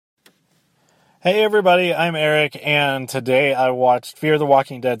Hey everybody, I'm Eric, and today I watched Fear the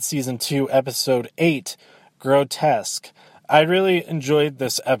Walking Dead Season 2, Episode 8, Grotesque. I really enjoyed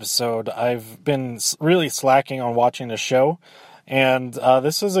this episode. I've been really slacking on watching the show, and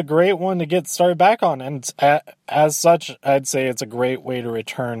this is a great one to get started back on, and as such, I'd say it's a great way to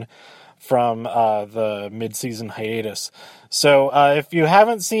return from the mid-season hiatus. So if you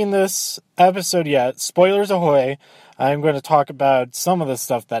haven't seen this episode yet, spoilers ahoy, I'm going to talk about some of the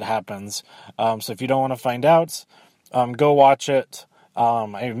stuff that happens. So if you don't want to find out, go watch it.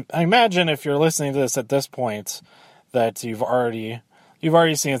 I imagine if you're listening to this at this point that you've already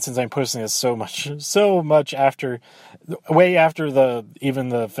seen it, since I'm posting this so much after, way after even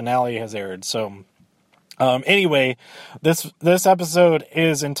the finale has aired. So anyway, this episode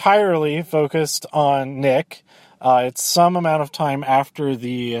is entirely focused on Nick. It's some amount of time after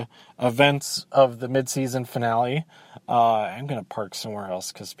the events of the mid-season finale. I'm going to park somewhere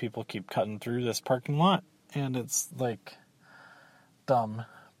else because people keep cutting through this parking lot, and it's, like, dumb.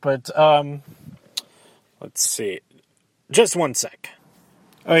 But, let's see. Just one sec.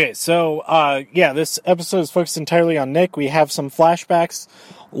 Okay, so, this episode is focused entirely on Nick. We have some flashbacks,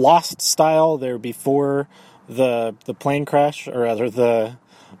 Lost style. They're before the plane crash, or rather the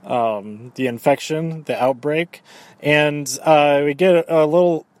infection, the outbreak, and we get a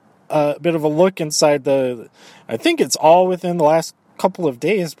little bit of a look inside I think it's all within the last couple of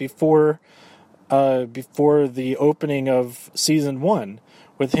days before the opening of season 1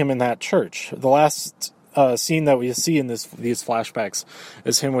 with him in that church. The last scene that we see in these flashbacks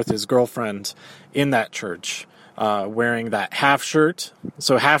is him with his girlfriend in that church, wearing that half shirt.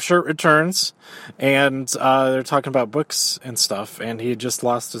 So half shirt returns, and they're talking about books and stuff, and he had just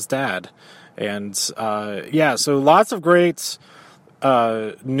lost his dad. And so lots of great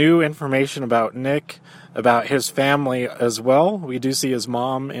new information about Nick, about his family as well. We do see his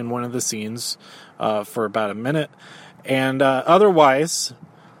mom in one of the scenes for about a minute. And otherwise,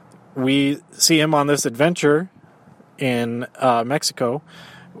 we see him on this adventure in Mexico.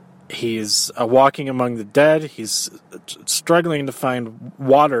 He's walking among the dead. He's struggling to find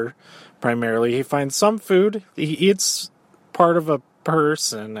water, primarily. He finds some food. He eats part of a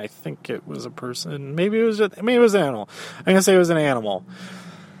person. I think it was a person. Maybe it was an animal. I'm going to say it was an animal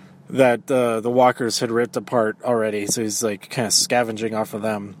that the walkers had ripped apart already. So he's like kind of scavenging off of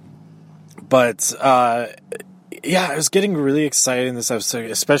them. But I was getting really excited in this episode,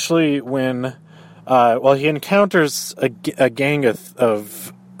 especially when he encounters a gang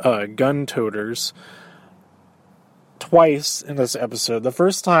of gun toters twice in this episode. The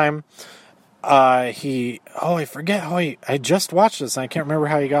first time, I forget how I just watched this and I can't remember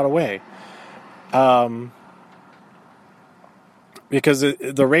how he got away. Because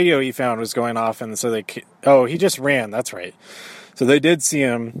the radio he found was going off, and so he just ran, that's right. So they did see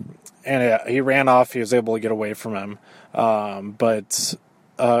him, and he ran off, he was able to get away from him. But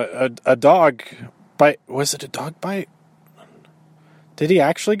a dog bite, was it a dog bite? Did he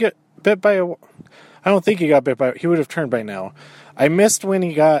actually get bit by I don't think he got bit by, he would have turned by now. I missed when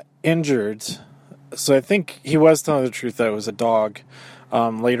he got injured, so I think he was telling the truth that it was a dog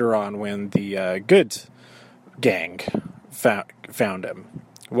later on when the good gang found him.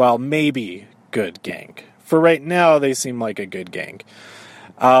 Well, maybe good gang. For right now, they seem like a good gang.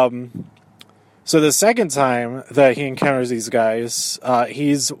 So the second time that he encounters these guys,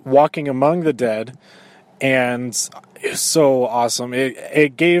 he's walking among the dead, and it's so awesome.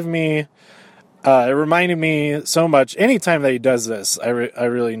 It gave me... it reminded me so much. Anytime that he does this, I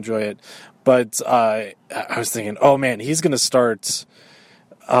really enjoy it. But I was thinking, oh man, he's going to start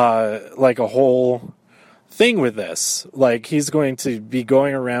like a whole thing with this. Like, he's going to be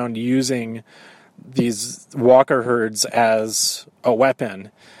going around using these walker herds as a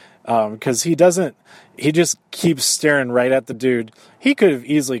weapon. Because he just keeps staring right at the dude. He could have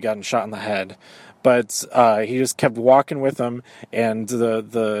easily gotten shot in the head. But he just kept walking with them, and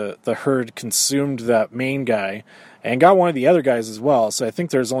the herd consumed that main guy and got one of the other guys as well. So I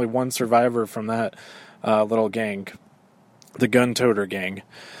think there's only one survivor from that little gang, the gun toter gang.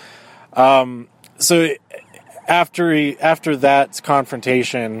 So after that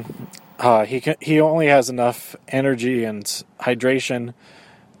confrontation, he only has enough energy and hydration,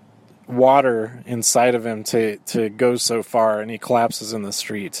 water inside of him to go so far, and he collapses in the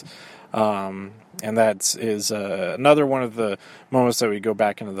street. And that is another one of the moments that we go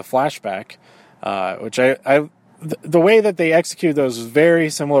back into the flashback, which the way that they execute those is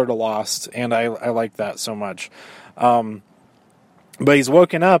very similar to Lost, and I like that so much. But he's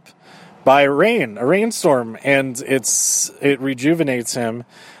woken up by a rainstorm, and it rejuvenates him,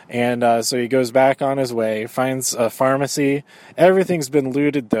 and so he goes back on his way, finds a pharmacy. Everything's been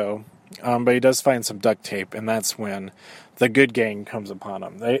looted, though. but he does find some duct tape, and that's when the good gang comes upon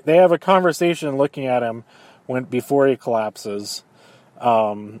him. They have a conversation looking at him before he collapses.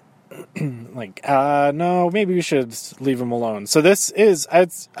 No, maybe we should leave him alone. So this is,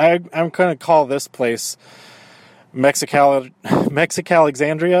 I'm going to call this place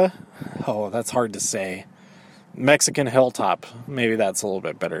Mexicalexandria. Oh, that's hard to say. Mexican Hilltop. Maybe that's a little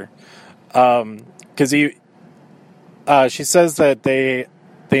bit better. Because she says that they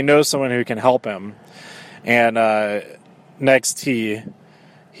know someone who can help him, and next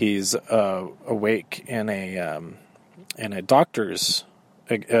he's awake in a doctor's,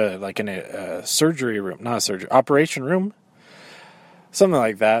 like in a surgery room, not a surgery, operation room, something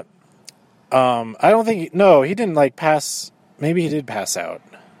like that. I don't think, no, he didn't pass. Maybe he did pass out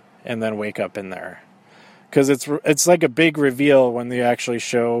and then wake up in there, because it's like a big reveal when they actually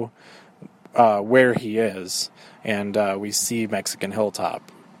show where he is, and we see Mexican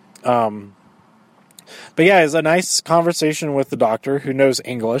Hilltop. But yeah, it's a nice conversation with the doctor, who knows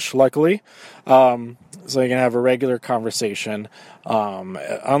English, luckily. So you can have a regular conversation.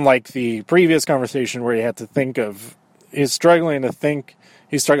 Unlike the previous conversation where you had to think of, he's struggling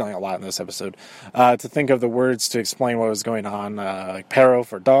a lot in this episode, to think of the words to explain what was going on. Like perro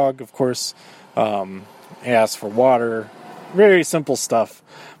for dog, of course. He asks for water. Very simple stuff.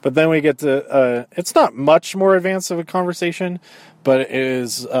 But then we get to, it's not much more advanced of a conversation, but it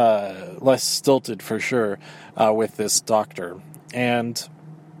is less stilted for sure with this doctor. And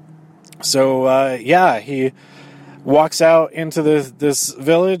so, he walks out into this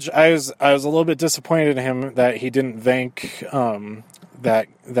village. I was a little bit disappointed in him that he didn't thank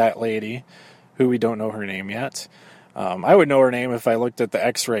that lady, who we don't know her name yet. I would know her name if I looked at the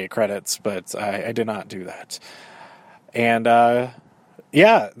X-ray credits, but I did not do that. And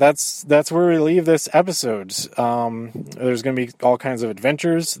that's where we leave this episode. There's going to be all kinds of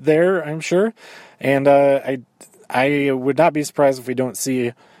adventures there, I'm sure. And I would not be surprised if we don't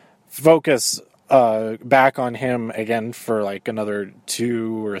see focus back on him again for like another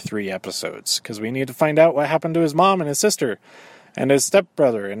 2 or 3 episodes, because we need to find out what happened to his mom and his sister and his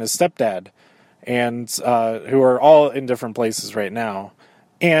stepbrother and his stepdad, and who are all in different places right now.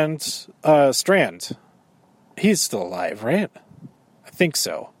 And Strand, he's still alive, right? I think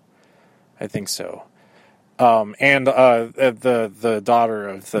so. And the daughter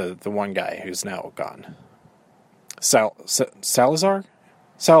of the one guy who's now gone, Salazar's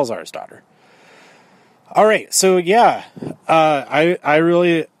daughter. All right, so yeah, I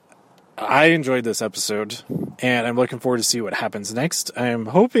enjoyed this episode, and I'm looking forward to see what happens next. I'm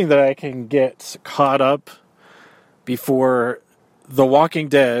hoping that I can get caught up before The Walking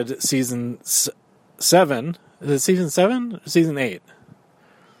Dead season 7. Is it season 7 or season 8?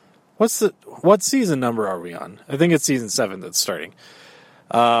 What season number are we on? I think it's season 7 that's starting.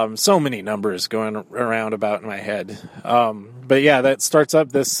 So many numbers going around about in my head. But yeah, that starts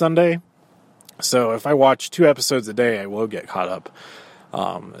up this Sunday. So if I watch 2 episodes a day, I will get caught up.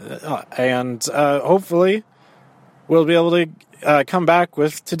 And hopefully we'll be able to come back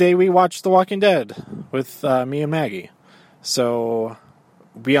with Today We Watched The Walking Dead with me and Maggie. So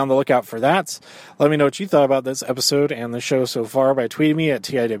be on the lookout for that. Let me know what you thought about this episode and the show so far by tweeting me at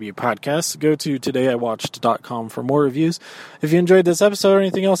TIW Podcast. Go to todayiwatched.com for more reviews. If you enjoyed this episode or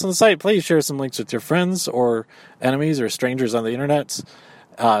anything else on the site, please share some links with your friends or enemies or strangers on the internet.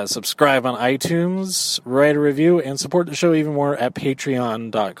 Subscribe on iTunes, write a review, and support the show even more at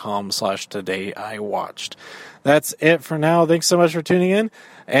patreon.com/todayiwatched. That's it for now. Thanks so much for tuning in,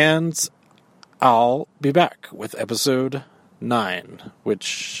 and I'll be back with episode 9,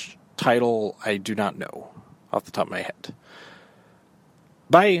 which title I do not know off the top of my head.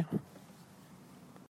 Bye!